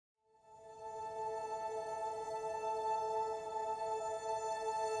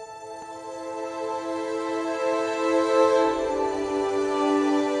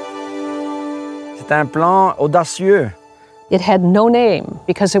C'est un plan audacieux. It had no name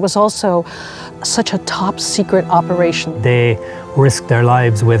because it was also such a top secret operation. They risked their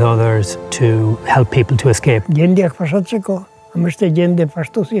lives with others to help people to escape.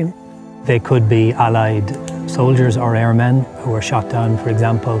 They could be Allied soldiers or airmen who were shot down, for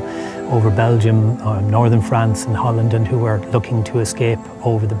example, over Belgium, northern France and Holland, and who were looking to escape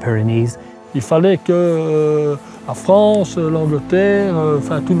over the Pyrenees. Il fallait que la France, l'Angleterre,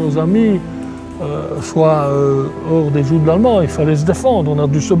 enfin tous nos amis soient hors des joues de l'Allemand. Il fallait se défendre, on a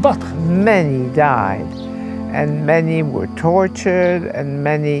dû se battre. Many died, and many were tortured, and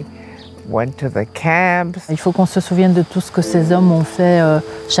many went to the camps. Il faut qu'on se souvienne de tout ce que ces hommes ont fait,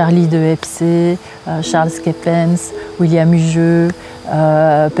 Charlie de Hepsé, Charles Keppens, William Hugeux,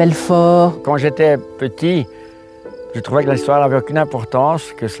 Pelfort. Quand j'étais petit, je trouvais que l'histoire n'avait aucune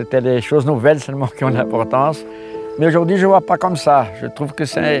importance, que c'était des choses nouvelles seulement qui ont de l'importance. Mais aujourd'hui, je ne vois pas comme ça. Je trouve que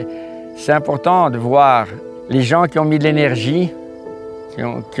c'est important de voir les gens qui ont mis de l'énergie,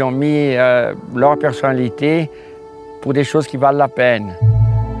 qui ont mis leur personnalité pour des choses qui valent la peine.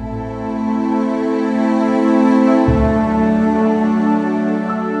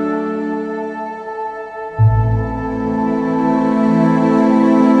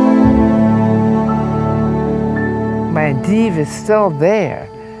 Mendive is still there,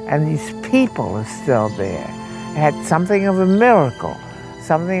 and these people are still there. It had something of a miracle,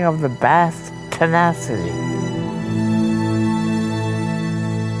 something of the vast tenacity.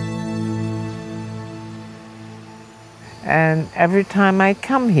 And every time I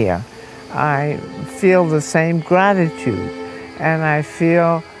come here, I feel the same gratitude, and I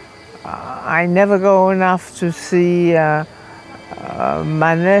feel I never go enough to see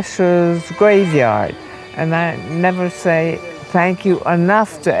Manesh's graveyard. And I never say thank you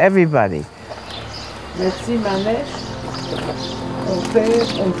enough to everybody. Merci Manesh, ton père,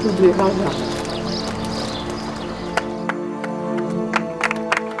 on t'oubliera jamais.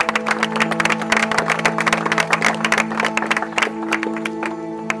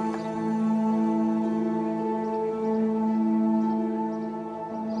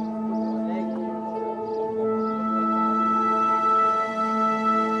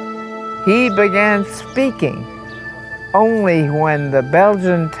 He began speaking only when the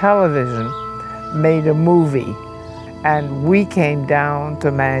Belgian television made a movie, and we came down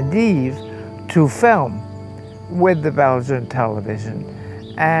to Mendive to film with the Belgian television.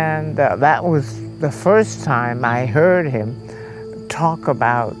 And that was the first time I heard him talk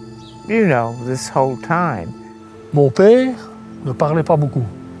about, you know, this whole time. Mon père ne parlait pas beaucoup.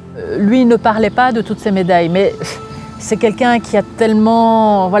 Lui ne parlait pas de toutes ces médailles, mais c'est quelqu'un qui a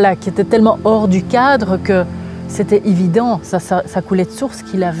tellement, voilà, qui était tellement hors du cadre que c'était évident, ça coulait de source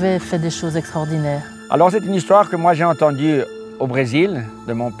qu'il avait fait des choses extraordinaires. Alors c'est une histoire que moi j'ai entendue au Brésil,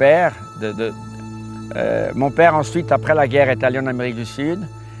 de mon père. Mon père ensuite, après la guerre, est allé en Amérique du Sud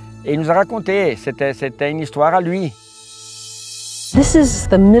et il nous a raconté, c'était une histoire à lui. This is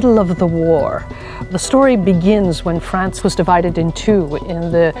the middle of the war. The story begins when France was divided in two,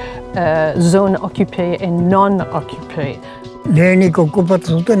 in the zone occupée and non-occupée. Lehenik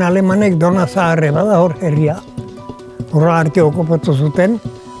okupatu zuten alemanek Dona Zaharre bada hor herria. Horra arte okupatu zuten,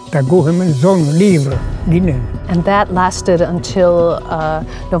 eta gu hemen zone libre ginen. And that lasted until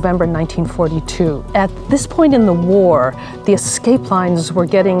November 1942. At this point in the war, the escape lines were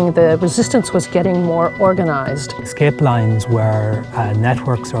the resistance was getting more organized. Escape lines were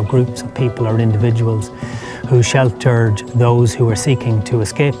networks or groups of people or individuals who sheltered those who were seeking to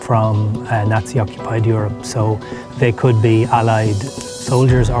escape from Nazi-occupied Europe. So they could be Allied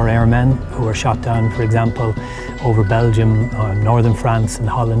soldiers or airmen who were shot down, for example, over Belgium, northern France and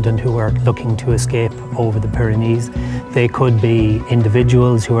Holland, and who were looking to escape over the Pyrenees. They could be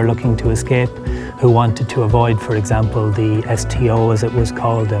individuals who were looking to escape, who wanted to avoid, for example, the STO, as it was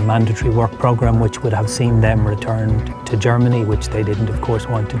called, a mandatory work program, which would have seen them returned to Germany, which they didn't, of course,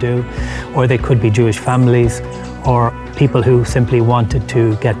 want to do. Or they could be Jewish families, or people who simply wanted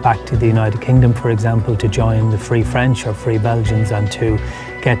to get back to the United Kingdom, for example, to join the Free French or Free Belgians and to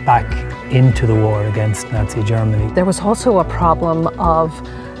get back into the war against Nazi Germany. There was also a problem of,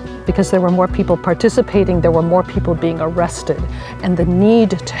 because there were more people participating, there were more people being arrested, and the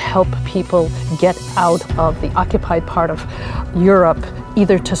need to help people get out of the occupied part of Europe,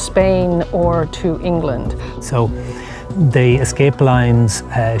 either to Spain or to England. So the escape lines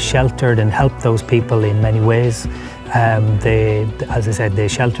sheltered and helped those people in many ways. As I said, they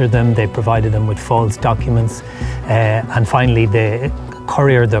sheltered them, they provided them with false documents, and finally they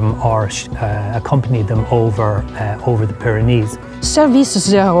courier them or accompany them over the Pyrenees. Service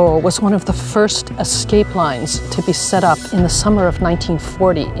Zero was one of the first escape lines to be set up in the summer of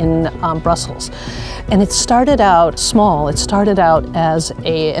 1940 in Brussels. And it started out small. It started out as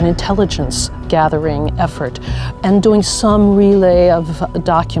an intelligence gathering effort and doing some relay of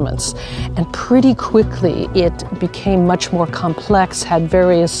documents. And pretty quickly it became much more complex, had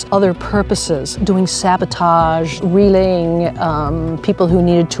various other purposes, doing sabotage, relaying people who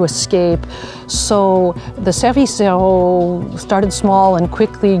needed to escape. So the Service Zero started small and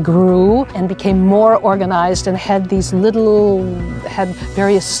quickly grew and became more organized and had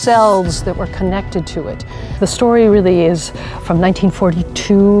various cells that were connected to it. The story really is from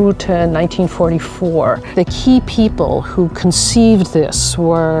 1942 to 1944. The key people who conceived this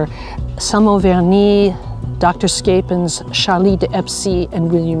were Selmo Verny, Dr. Scapins, Charlie de Epsy,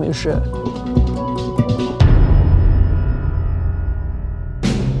 and William Ugeux.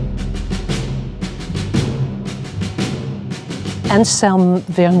 Anselme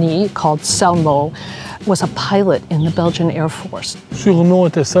Verny, called Selmo, was a pilot in the Belgian Air Force. Surnom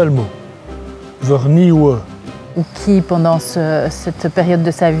était Selmo, Verny ou qui, pendant cette période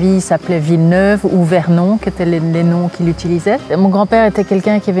de sa vie, s'appelait Villeneuve ou Vernon, qui étaient les noms qu'il utilisait. Mon grand-père était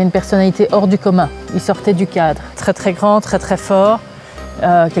quelqu'un qui avait une personnalité hors du commun. Il sortait du cadre. Très très grand, très très fort.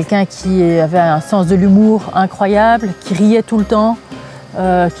 Quelqu'un qui avait un sens de l'humour incroyable, qui riait tout le temps,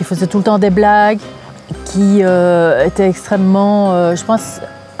 qui faisait tout le temps des blagues, qui était extrêmement, je pense,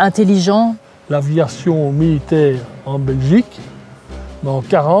 intelligent. L'aviation militaire en Belgique, mais en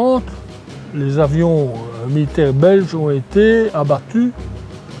 1940, les avions militaires belges ont été abattus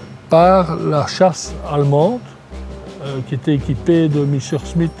par la chasse allemande qui était équipée de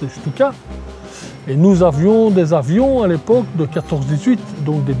Messerschmitt et Stuka. Et nous avions des avions à l'époque de 14-18,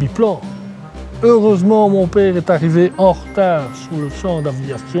 donc des biplans. Heureusement, mon père est arrivé en retard sur le champ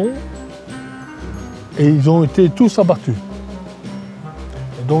d'aviation et ils ont été tous abattus.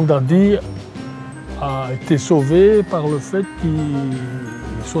 Et donc Dadi a été sauvé par le fait qu'ils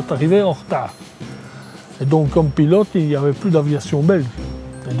soient arrivés en retard. Et donc comme pilote, il n'y avait plus d'aviation belge.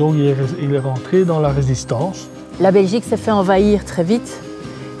 Et donc il est rentré dans la Résistance. La Belgique s'est fait envahir très vite.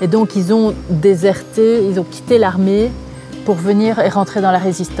 Et donc ils ont déserté, ils ont quitté l'armée pour venir et rentrer dans la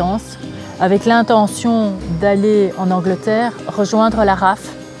Résistance avec l'intention d'aller en Angleterre, rejoindre la RAF,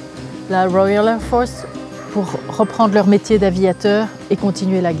 la Royal Air Force, pour reprendre leur métier d'aviateur et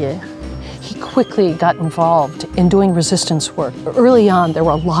continuer la guerre. He quickly got involved in doing resistance work. Early on, there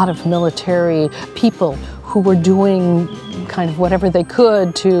were a lot of military people who were doing kind of whatever they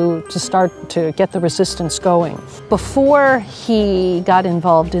could to start to get the resistance going. Before he got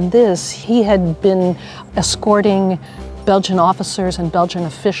involved in this, he had been escorting Belgian officers and Belgian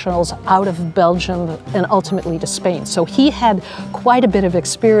officials out of Belgium and ultimately to Spain. So he had quite a bit of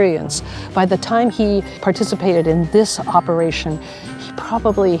experience. By the time he participated in this operation, he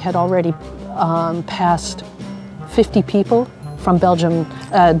probably had already passed 50 people from Belgium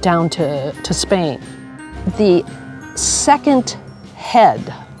down to Spain. The second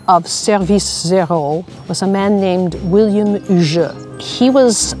head of Service Zero was a man named William Ugeux. He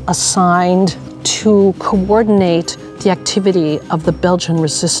was assigned to coordinate the activity of the Belgian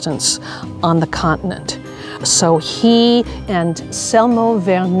resistance on the continent. So he and Selmo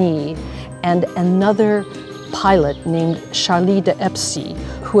Verny and another pilot named Charlie de Epsy,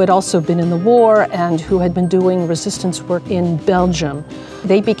 who had also been in the war and who had been doing resistance work in Belgium,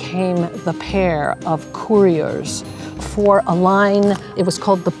 they became the pair of couriers for a line. It was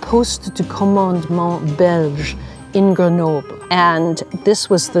called the Poste du Commandement Belge in Grenoble. And this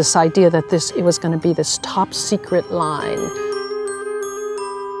was this idea that it was going to be this top secret line.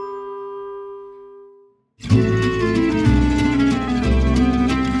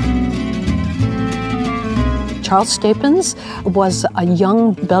 Charles Scapins was a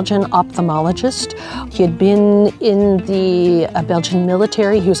young Belgian ophthalmologist. He had been in the Belgian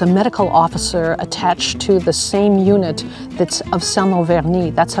military. He was a medical officer attached to the same unit that's of Selmo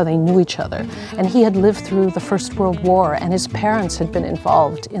Verny. That's how they knew each other. And he had lived through the First World War, and his parents had been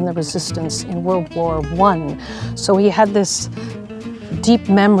involved in the resistance in World War I. So he had this deep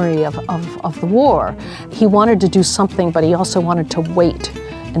memory of the war. He wanted to do something, but he also wanted to wait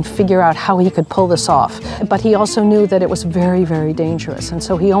and figure out how he could pull this off. But he also knew that it was very, very dangerous. And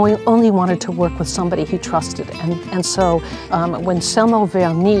so he only wanted to work with somebody he trusted. And so when Selmo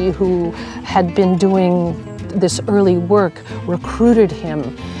Verny, who had been doing this early work, recruited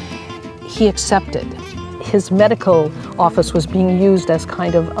him, he accepted. His medical office was being used as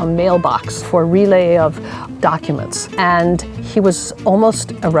kind of a mailbox for relay of documents. And he was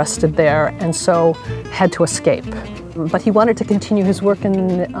almost arrested there and so had to escape. but he wanted to continue his work in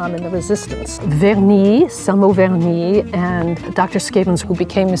the Resistance. Selmo Verny, and Dr. Skavens, who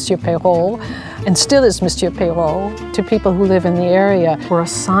became Monsieur Perrault, and still is Monsieur Perrault, to people who live in the area, were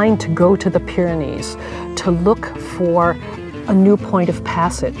assigned to go to the Pyrenees to look for a new point of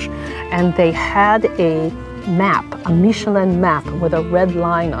passage. And they had a map, a Michelin map with a red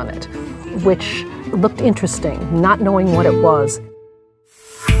line on it, which looked interesting, not knowing what it was.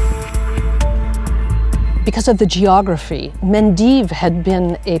 Because of the geography, Mendive had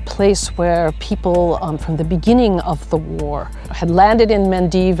been a place where people from the beginning of the war had landed in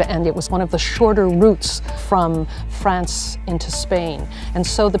Mendive, and it was one of the shorter routes from France into Spain. And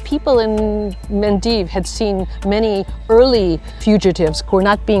so the people in Mendive had seen many early fugitives who were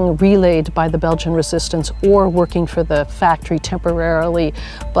not being relayed by the Belgian resistance or working for the factory temporarily,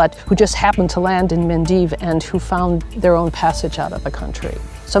 but who just happened to land in Mendive and who found their own passage out of the country.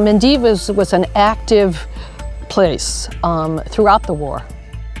 So Mendive was an active place throughout the war.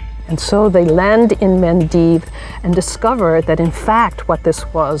 And so they land in Mendive and discover that in fact what this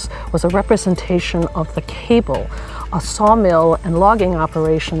was a representation of the cable, a sawmill and logging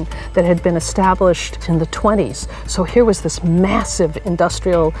operation that had been established in the 20s. So here was this massive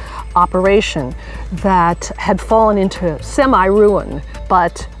industrial operation that had fallen into semi-ruin,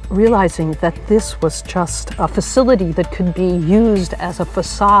 but realizing that this was just a facility that could be used as a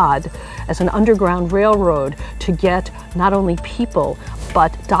facade, as an underground railroad to get not only people,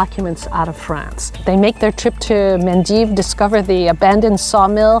 but documents out of France. They make their trip to Mendive, discover the abandoned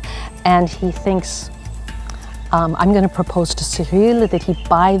sawmill, and he thinks, I'm going to propose to Cyril that he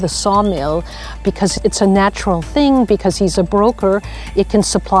buy the sawmill because it's a natural thing, because he's a broker. It can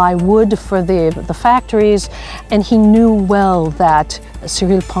supply wood for the factories, and he knew well that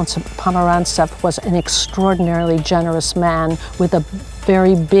Cyril Pomerantsev was an extraordinarily generous man with a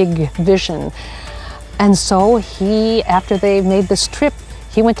very big vision. And so he, after they made this trip,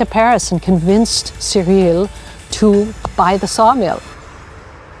 he went to Paris and convinced Cyril to buy the sawmill.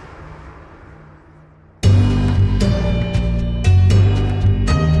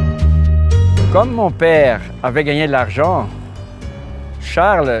 Comme mon père avait gagné de l'argent,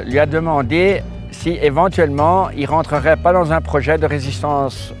 Charles lui a demandé si éventuellement il ne rentrerait pas dans un projet de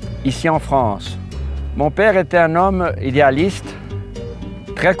résistance ici en France. Mon père était un homme idéaliste,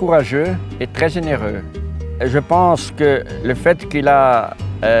 très courageux et très généreux. Et je pense que le fait qu'il a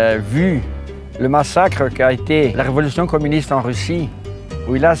vu le massacre qu'a été la révolution communiste en Russie,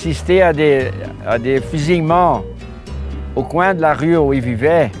 où il a assisté à des fusillements au coin de la rue où il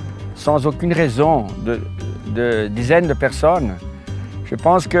vivait, sans aucune raison, de dizaines de personnes. Je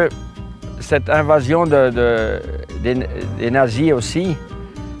pense que cette invasion des nazis aussi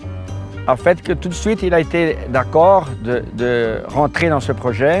a fait que tout de suite il a été d'accord de rentrer dans ce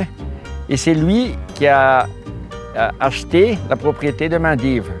projet, et c'est lui qui a acheté la propriété de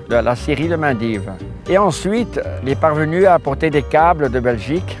Mendive, de la scierie de Mendive. Et ensuite, il est parvenu à apporter des câbles de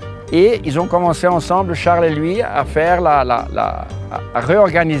Belgique, et ils ont commencé ensemble, Charles et lui, à faire à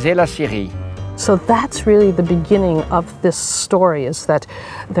réorganiser la scierie. So that's really the beginning of this story, is that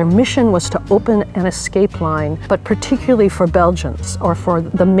their mission was to open an escape line, but particularly for Belgians, or for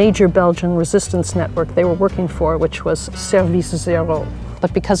the major Belgian resistance network they were working for, which was Service Zero.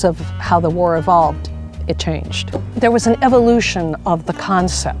 But because of how the war evolved, it changed. There was an evolution of the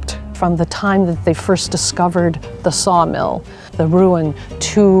concept from the time that they first discovered the sawmill, the ruin,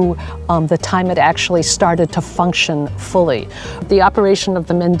 to the time it actually started to function fully. The operation of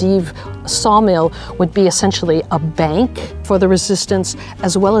the Mendive sawmill would be essentially a bank for the resistance,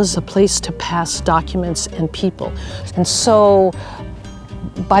 as well as a place to pass documents and people. And so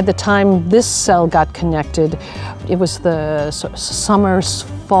by the time this cell got connected, it was the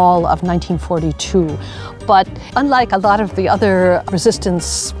fall of 1942. But unlike a lot of the other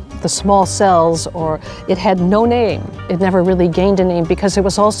resistance, the small cells, or it had no name. It never really gained a name because it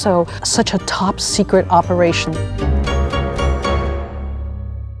was also such a top secret operation.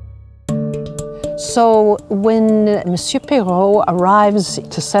 So when Monsieur Perrault arrives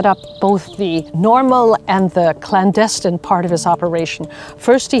to set up both the normal and the clandestine part of his operation,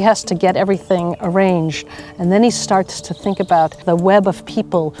 first he has to get everything arranged, and then he starts to think about the web of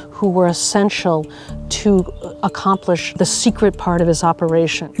people who were essential to accomplish the secret part of his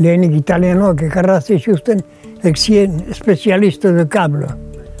operation. L'unico italiano che carrasse giusten exien specialista de câble.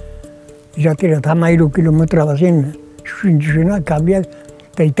 Ja tira tamairu kilometra vasin, shunjuna kabia,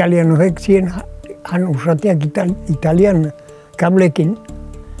 te italiano exien han usateak italian kablekin.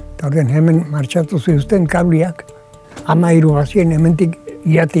 Torden hemen martxatu zuzten kabliak, amairu bazien hementik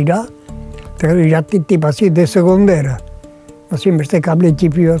jatira, eta jatiti bazi de Seconde Guerre. Bazien beste kable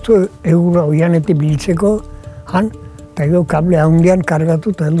txipi batzu, egura oianetik biltzeko, han Tayo kable handian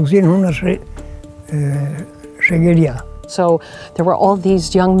kargatuta luzien una segeria. So there were all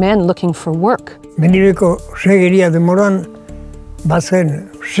these young men looking for work. Mendibeko segeria demoran bazen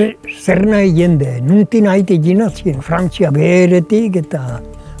zerna jende, nuntin haite jinazien, Frantzia beheretik eta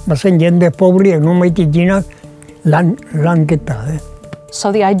bazen jende pobriak non maite jinak lanketa. So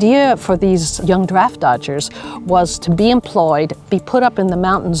the idea for these young draft dodgers was to be employed, be put up in the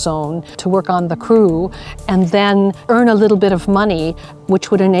mountain zone to work on the crew, and then earn a little bit of money, which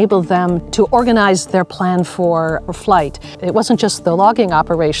would enable them to organize their plan for flight. It wasn't just the logging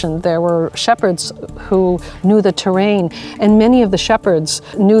operation. There were shepherds who knew the terrain, and many of the shepherds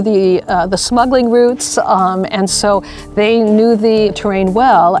knew the smuggling routes, and so they knew the terrain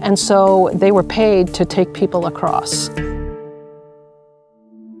well, and so they were paid to take people across.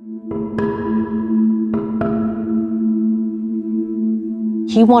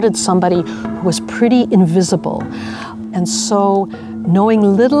 He wanted somebody who was pretty invisible. And so,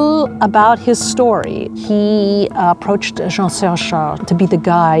 knowing little about his story, he approached Jean Serchard to be the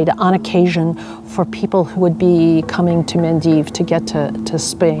guide on occasion for people who would be coming to Mendive to get to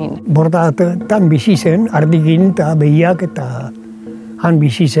Spain. Borda tan bizi zen, ardikin eta behiak eta han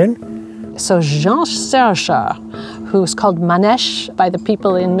bizi zen. So Jean Serchard, who's called Manesh by the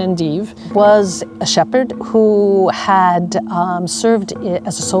people in Mendive, was a shepherd who had served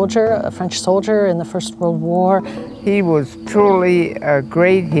as a soldier, a French soldier in the First World War. He was truly a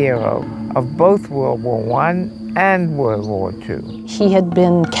great hero of both World War I and World War II. He had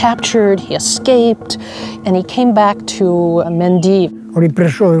been captured, he escaped, and he came back to Mendive. Hori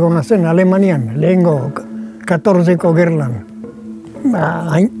preso egona zen Alemanian, lehengo 14ko gerlan.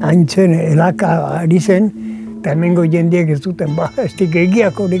 Haintzen elaka ari zen, eta hemengo jendeak ez duten, ez dik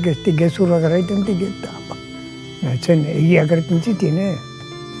egiak horik, ez dik ezurra garaiten dik eta. Etzen egiak garaiten zitien,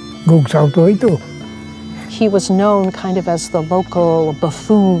 guk zautu haitu. He was known kind of as the local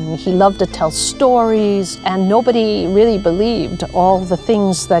buffoon. He loved to tell stories, and nobody really believed all the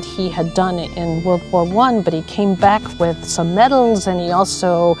things that he had done in World War I, but he came back with some medals and he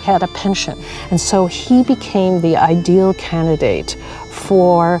also had a pension. And so he became the ideal candidate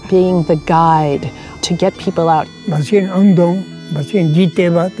for being the guide to get people out. Bazien ondon, bazien jite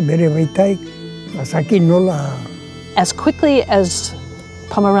bat bere baitaik, bazakin nola. As quickly as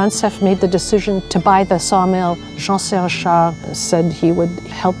Pomerantsev made the decision to buy the sawmill, Jean Serchard said he would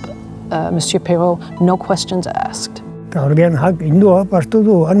help Monsieur Perrault, no questions asked. Eta ordean hak indua pastu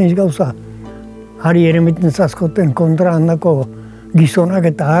du, aniz gauza. Hari ere miten zazkoten kontra handako gizonak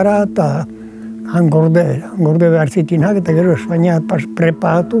eta hara, eta han gorde behar zitinak, eta gero Espainia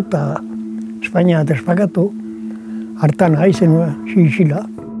prepatu, eta Espainia espakatu. Hartan haizen xixila.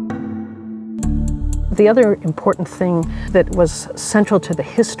 The other important thing that was central to the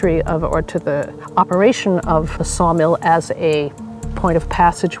history of, or to the operation of the sawmill as a point of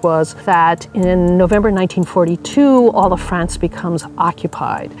passage was that in November 1942, all of France becomes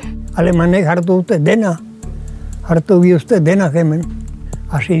occupied. Alemanek hartu dute dena, hartu biuzte dena hemen.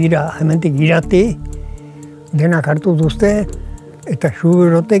 Hasi dira hementik irati, denak hartu duzte, eta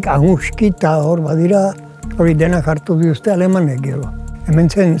Suberotek ahuski eta hor badira, hori denak hartu biuzte alemanek gero. Hemen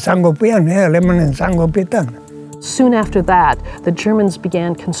zen zangopean, alemanen zangopetan. Soon after that, the Germans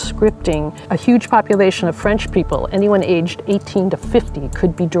began conscripting a huge population of French people. Anyone aged 18 to 50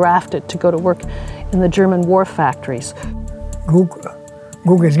 could be drafted to go to work in the German war factories.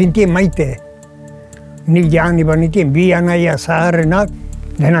 Guk ez gintien maite. Nik jaan iban nitien bi anaia zaharrenak,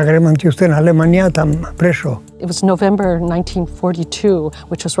 denak eremantziuzten Alemania eta preso. It was November 1942,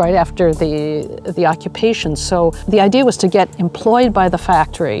 which was right after the occupation. So the idea was to get employed by the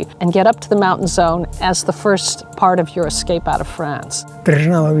factory and get up to the mountain zone as the first part of your escape out of France.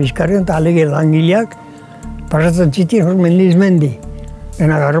 Tresna bizkarren eta alege langileak pasatzen zitien hor mendizmendi.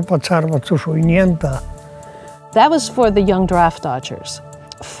 Denak arropatzar batzu soinean eta. That was for the young draft dodgers.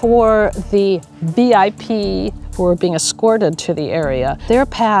 For the VIP who were being escorted to the area, their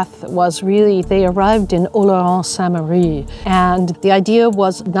path was really, they arrived in Oloron-Saint-Marie, and the idea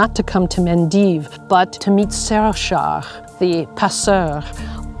was not to come to Mendive, but to meet Serchard, the passeur,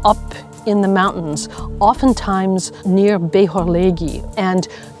 up in the mountains, oftentimes near Behorlegi, and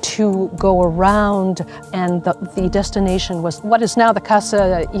to go around, and the destination was what is now the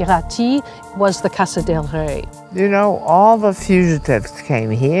Casa Irati, was the Casa del Rey. You know, all the fugitives came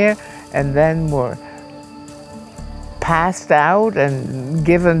here and then were passed out and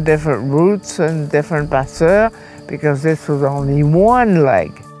given different routes and different passeurs because this was only one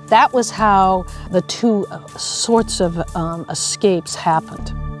leg. That was how the two sorts of escapes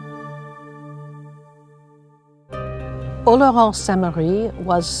happened. Oloron-Saint-Marie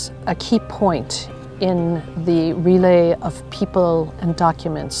was a key point in the relay of people and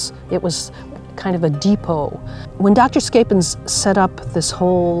documents. It was kind of a depot. When Dr. Scapins set up this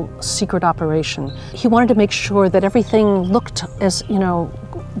whole secret operation, he wanted to make sure that everything looked as,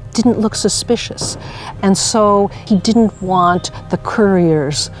 didn't look suspicious. And so he didn't want the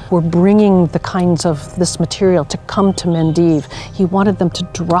couriers who were bringing the kinds of this material to come to Mendive. He wanted them to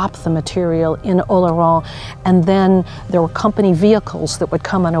drop the material in Oloron, and then there were company vehicles that would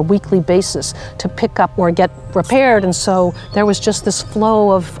come on a weekly basis to pick up or get repaired, and so there was just this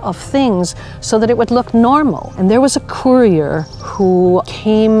flow of things so that it would look normal. And there was a courier who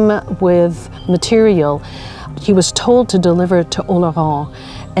came with material. He was told to deliver it to Oloron,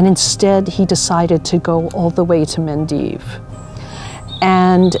 and instead he decided to go all the way to Mendive.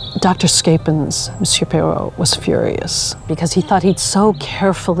 And Dr. Scapins, Monsieur Perrault, was furious because he thought he'd so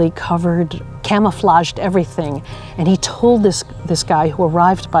carefully camouflaged everything. And he told this guy who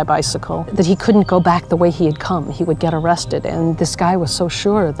arrived by bicycle that he couldn't go back the way he had come. He would get arrested. And this guy was so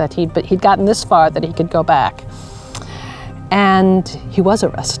sure that he'd gotten this far that he could go back. And he was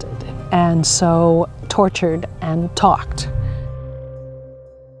arrested, and so tortured and talked.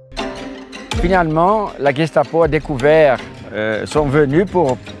 Finalement, la Gestapo a découvert, sont venus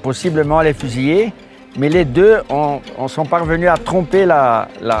pour possiblement les fusiller, mais les deux sont parvenus à tromper la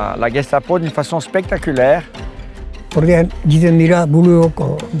Gestapo d'une façon spectaculaire.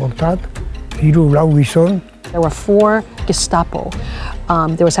 There were 4 Gestapo.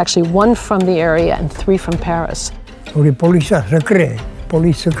 There was actually 1 from the area and 3 from Paris.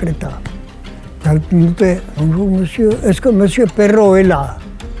 Police secrète. Bonjour monsieur, est-ce que Monsieur Perrault est là?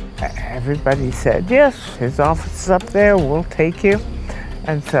 Everybody said, yes, his office is up there, we'll take you.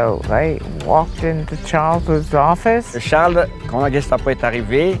 And so they walked into Charles' office. Charles, quand la Gestapo est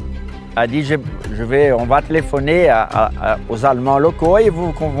arrivée, a dit on va téléphoner aux Allemands locaux et ils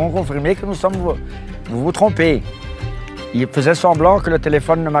vont confirmer que vous vous trompez. Il faisait semblant que le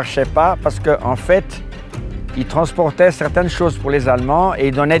téléphone ne marchait pas parce qu'en fait, il transportait certaines choses pour les Allemands et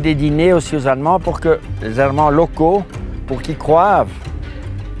il donnait des dîners aussi aux Allemands pour que les Allemands locaux, pour qu'ils croient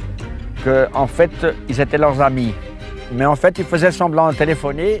qu'en fait, ils étaient leurs amis. Mais en fait, il faisait semblant de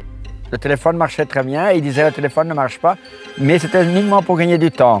téléphoner, le téléphone marchait très bien et il disait le téléphone ne marche pas, mais c'était uniquement pour gagner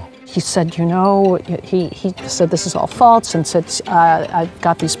du temps. He said, he said this is all false, and said, I've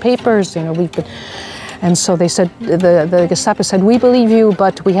got these papers, we've been... And so they said, the Gestapo said, we believe you,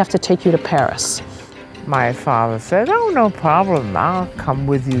 but we have to take you to Paris. My father said, oh, no problem, I'll come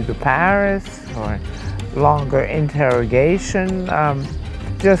with you to Paris for longer interrogation.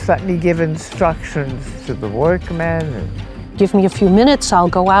 Just let me give instructions to the workmen. Give me a few minutes, I'll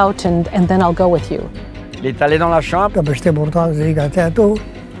go out, and then I'll go with you. Il est allé dans la chambre.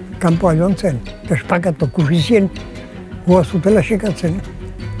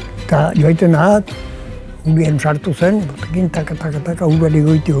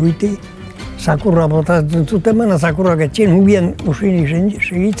 Sakura botatzen zuten, sakura getzen, hubien usini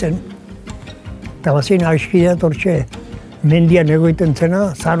segitzen. Eta bazin aizkidea tortxe, mendian egoiten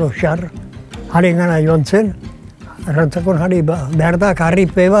zena, zaro xar, haren gana joan zen, errantzakon jari behar da,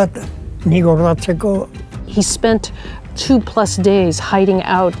 karripe bat, nik ordatzeko. He spent 2+ days hiding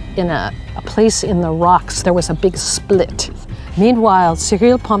out in a place in the rocks. There was a big split. Meanwhile,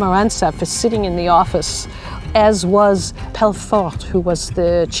 Cyril Pomerantsev is sitting in the office, as was Pelfort, who was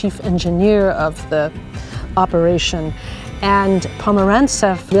the chief engineer of the operation. And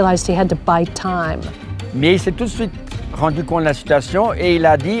Pomerantsev realized he had to buy time. Mais il s'est tout de suite rendu compte de la situation et il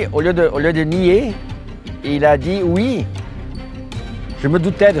a dit, au lieu de nier, il a dit oui, je me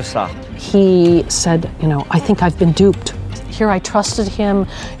doutais de ça. He said, I think I've been duped. Here I trusted him,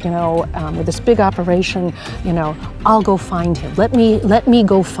 with this big operation, I'll go find him. Let me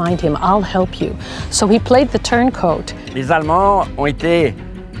go find him. I'll help you. So he played the turncoat. Les Allemands ont été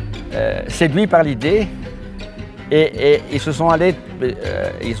séduits par l'idée et ils se sont allés,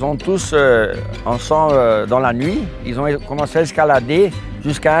 ils ont tous ensemble dans la nuit, ils ont commencé à escalader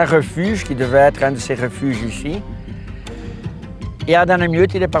jusqu'à un refuge qui devait être un de ces refuges ici. Et à la dernière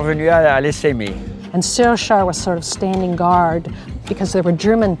minute, il est parvenu à les s'aimer. And Seroshar was sort of standing guard because there were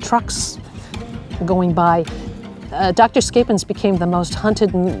German trucks going by. Dr. Scapins became the most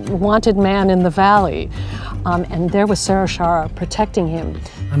hunted and wanted man in the valley, and there was Seroshar protecting him.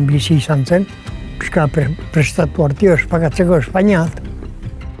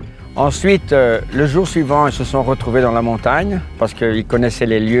 Ensuite, le jour suivant, ils se sont retrouvés dans la montagne parce qu'ils connaissaient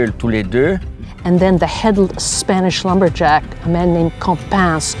les lieux tous les deux. And then the head Spanish lumberjack, a man named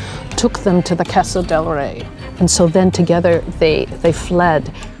Compens, took them to the Castle del Rey. And so then together they fled.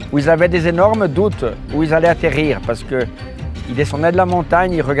 Où ils avaient des énormes doutes où ils allaient atterrir parce qu'ils il descendait de la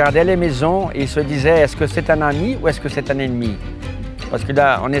montagne, il regardait les maisons et il se disait est-ce que c'est un ami ou est-ce que c'est un ennemi? Parce que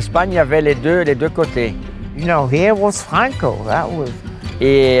là, en Espagne, il y avait les deux côtés. You know, here was Franco. That was...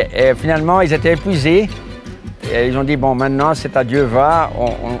 Et finalement, ils étaient épuisés. Et ils ont dit, bon, maintenant, c'est à Dieu va,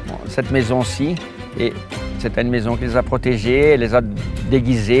 cette maison-ci. Et c'était une maison qui les a protégés, les a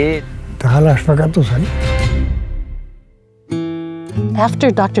déguisés.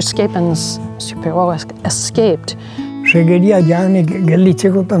 After Dr. Scapen's superior escaped, Segeria jane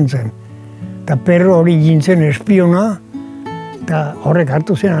gelitzekotan zen. Ta perro hori gintzen espiona, ta horrek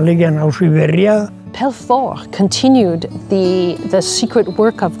hartu zen alegian auzi berria. Pelfort continued the secret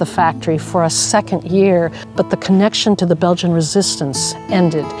work of the factory for a second year, but the connection to the Belgian resistance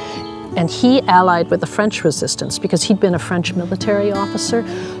ended. And he allied with the French resistance because he'd been a French military officer,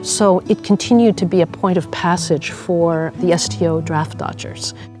 so it continued to be a point of passage for the STO draft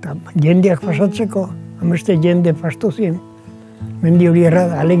dodgers. Jendeak pasatzeko, ameste jende pastu zien. Mendi hori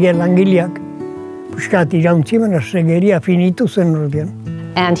erra, alegia langileak, puskat irauntzimena Segeria finitu zen ordean.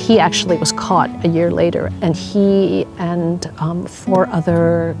 And he actually was caught a year later, and he and 4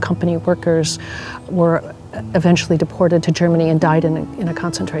 other company workers were eventually deported to Germany and died in a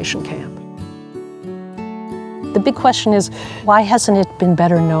concentration camp. The big question is, why hasn't it been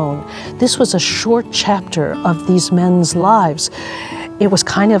better known? This was a short chapter of these men's lives. It was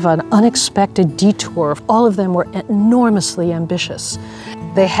kind of an unexpected detour. All of them were enormously ambitious.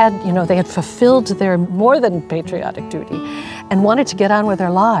 They had fulfilled their more than patriotic duty and wanted to get on with their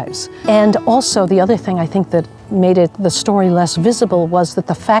lives. And also the other thing I think that made the story less visible was that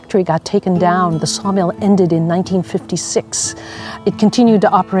the factory got taken down. The sawmill ended in 1956. It continued to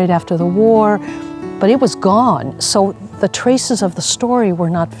operate after the war, but it was gone. So the traces of the story were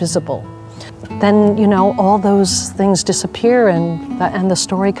not visible. Then, all those things disappear and the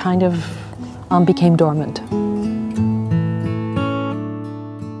story kind of became dormant.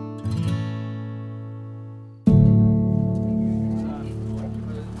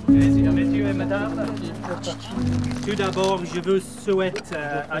 Messieurs et mesdames, tout d'abord, je vous souhaite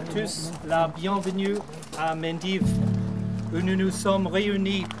à tous la bienvenue à Mendive, où nous nous sommes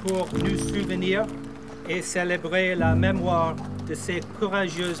réunis pour nous souvenir et célébrer la mémoire de ces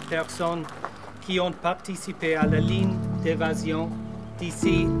courageuses personnes qui ont participé à la ligne d'évasion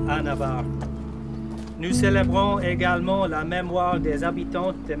d'ici à Navarre. Nous célébrons également la mémoire des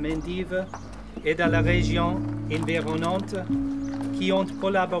habitants de Mendive et de la région environnante qui ont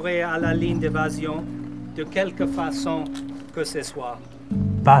collaboré à la ligne d'évasion de quelque façon que ce soit.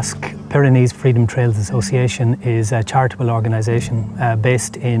 Basque Pyrenees Freedom Trails Association is a charitable organisation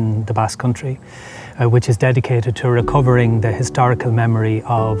based in the Basque Country, which is dedicated to recovering the historical memory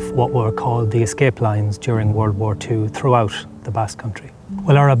of what were called the escape lines during World War II throughout the Basque Country.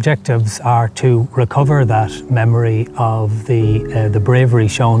 Well, our objectives are to recover that memory of the bravery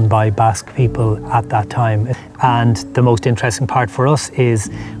shown by Basque people at that time. And the most interesting part for us is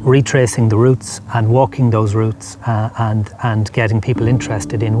retracing the routes and walking those routes and getting people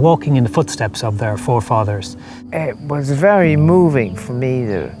interested in walking in the footsteps of their forefathers. It was very moving for me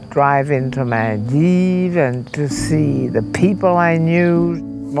to drive into Mendive and to see the people I knew.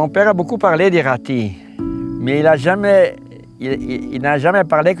 Mon père a beaucoup parlé d'Irati, mais il n'a jamais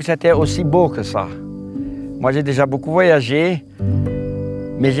parlé que c'était aussi beau que ça. Moi, j'ai déjà beaucoup voyagé,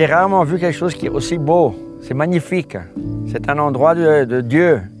 mais j'ai rarement vu quelque chose qui est aussi beau. C'est magnifique. C'est un endroit de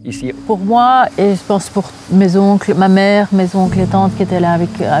Dieu, ici. Pour moi, et je pense pour mes oncles, ma mère, mes oncles et tantes qui étaient là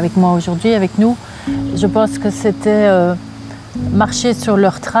avec moi aujourd'hui, avec nous, je pense que c'était marcher sur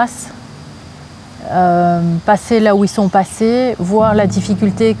leurs traces, passer là où ils sont passés, voir la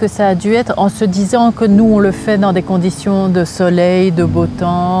difficulté que ça a dû être en se disant que nous, on le fait dans des conditions de soleil, de beau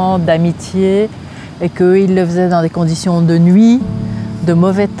temps, d'amitié, et qu'eux, ils le faisaient dans des conditions de nuit, de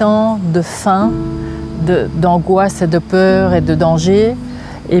mauvais temps, de faim, d'angoisse et de peur et de danger.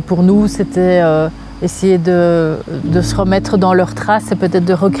 Et pour nous, c'était essayer de se remettre dans leurs traces et peut-être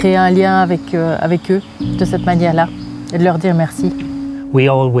de recréer un lien avec eux de cette manière-là et de leur dire merci. We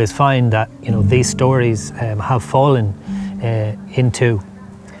always find that these stories have fallen into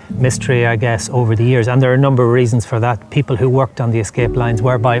mystery, I guess, over the years, and there are a number of reasons for that. People who worked on the escape lines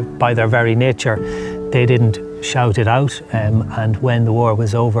were, by their very nature, they didn't shout it out, and when the war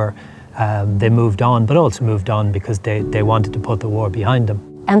was over, they moved on, but also moved on because they wanted to put the war behind them.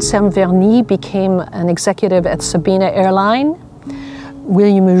 Anselm Verny became an executive at Sabena Airline.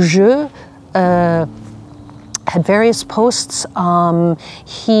 William Jeu had various posts. In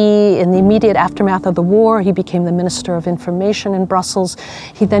the immediate aftermath of the war, he became the Minister of Information in Brussels.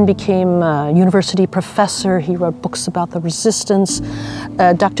 He then became a university professor. He wrote books about the resistance.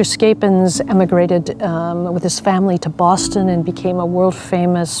 Dr. Scapins emigrated with his family to Boston and became a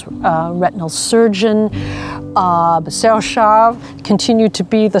world-famous retinal surgeon. Serge Charles continued to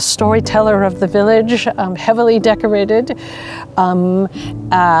be the storyteller of the village, heavily decorated.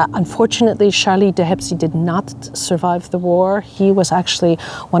 Unfortunately, Charlie de Hepsy did not survive the war. He was actually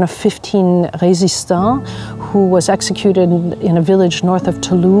one of 15 résistants who was executed in a village north of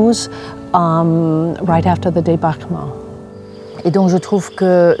Toulouse right after the débarquement. Et donc je trouve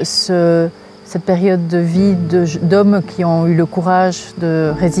que cette période de vie d'hommes qui ont eu le courage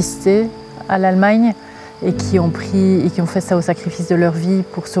de résister à l'Allemagne et qui ont fait ça au sacrifice de leur vie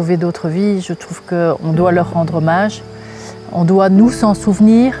pour sauver d'autres vies, je trouve qu'on doit leur rendre hommage. On doit nous s'en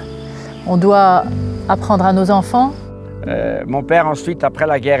souvenir, on doit apprendre à nos enfants. Mon père ensuite, après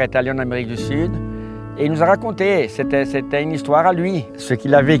la guerre, est allé en Amérique du Sud et il nous a raconté, c'était une histoire à lui. Ce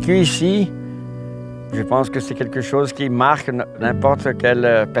qu'il a vécu ici, je pense que c'est quelque chose qui marque n'importe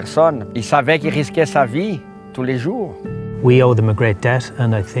quelle personne. Il savait qu'il risquait sa vie tous les jours. We owe them a great debt,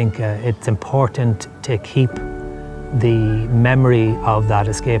 and I think it's important to keep the memory of that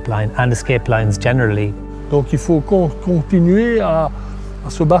escape line and escape lines generally. Donc il faut continuer à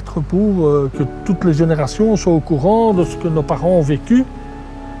se battre pour que toutes les générations soient au courant de ce que nos parents ont vécu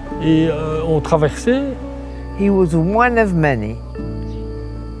et ont traversé. He was one of many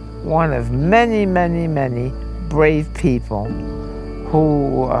brave people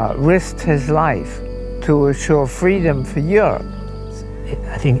who risked his life to assure freedom for Europe.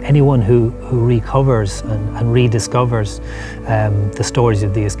 I think anyone who recovers and rediscovers the stories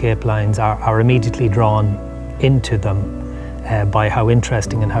of the escape lines are immediately drawn into them by how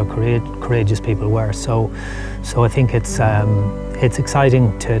interesting and how courageous people were. So I think it's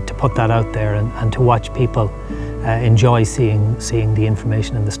exciting to put that out there and to watch people enjoy seeing the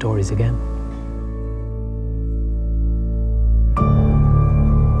information and the stories again.